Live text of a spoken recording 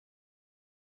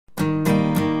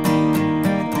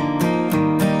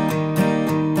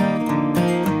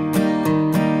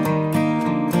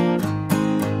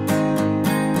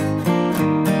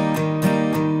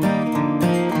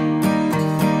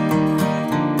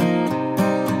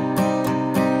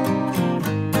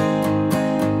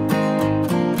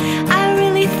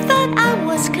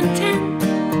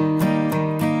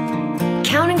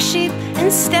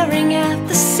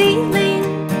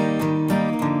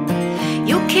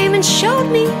and showed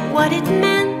me what it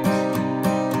meant.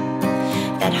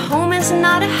 That home is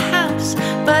not a house,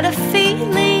 but a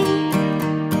feeling.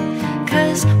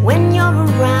 'Cause when you're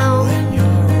around,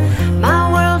 my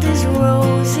world is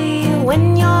rosy.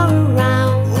 When you're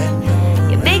around,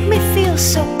 you make me feel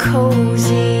so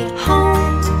cozy.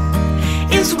 Home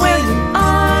is where you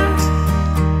are.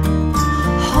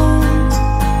 Home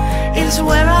is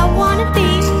where I wanna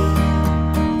be.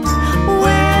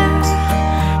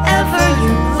 Wherever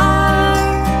you are,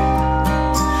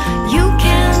 you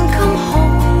can come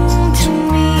home to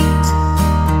me.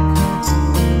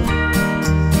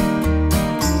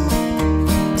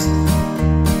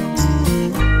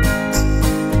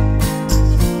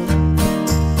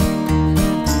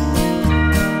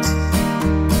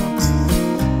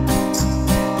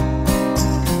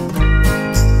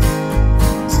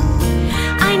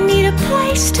 I need a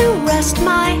place to rest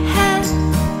my head.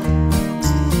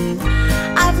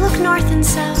 I've looked north and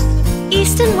south,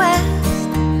 east and west,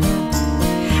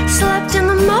 slept in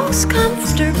the most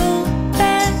comfortable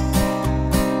bed.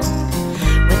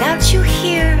 Without you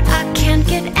here, I can't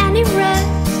get any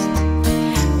rest.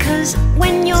 'Cause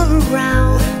when you're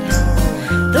around,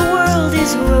 the world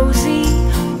is rosy.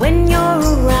 When you're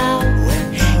around,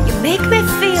 you make me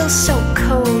feel so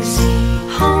cozy.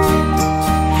 Home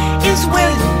is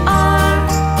where you are.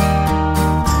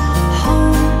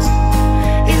 Home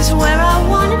is where I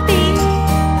wanna be.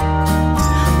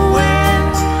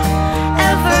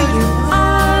 Wherever you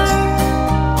are,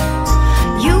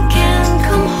 you can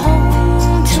come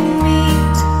home to me.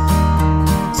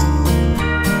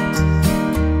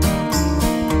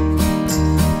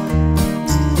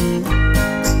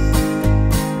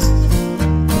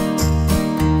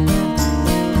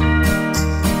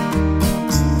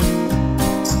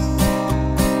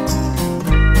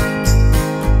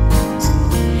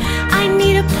 I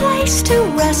need a place to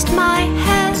rest my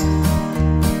head.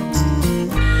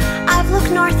 I've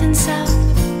looked north and south,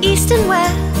 east and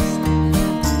west,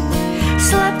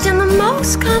 slept in the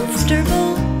most comfortable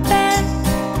bed.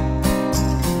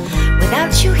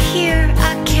 Without you here,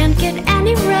 I can't get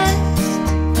any rest.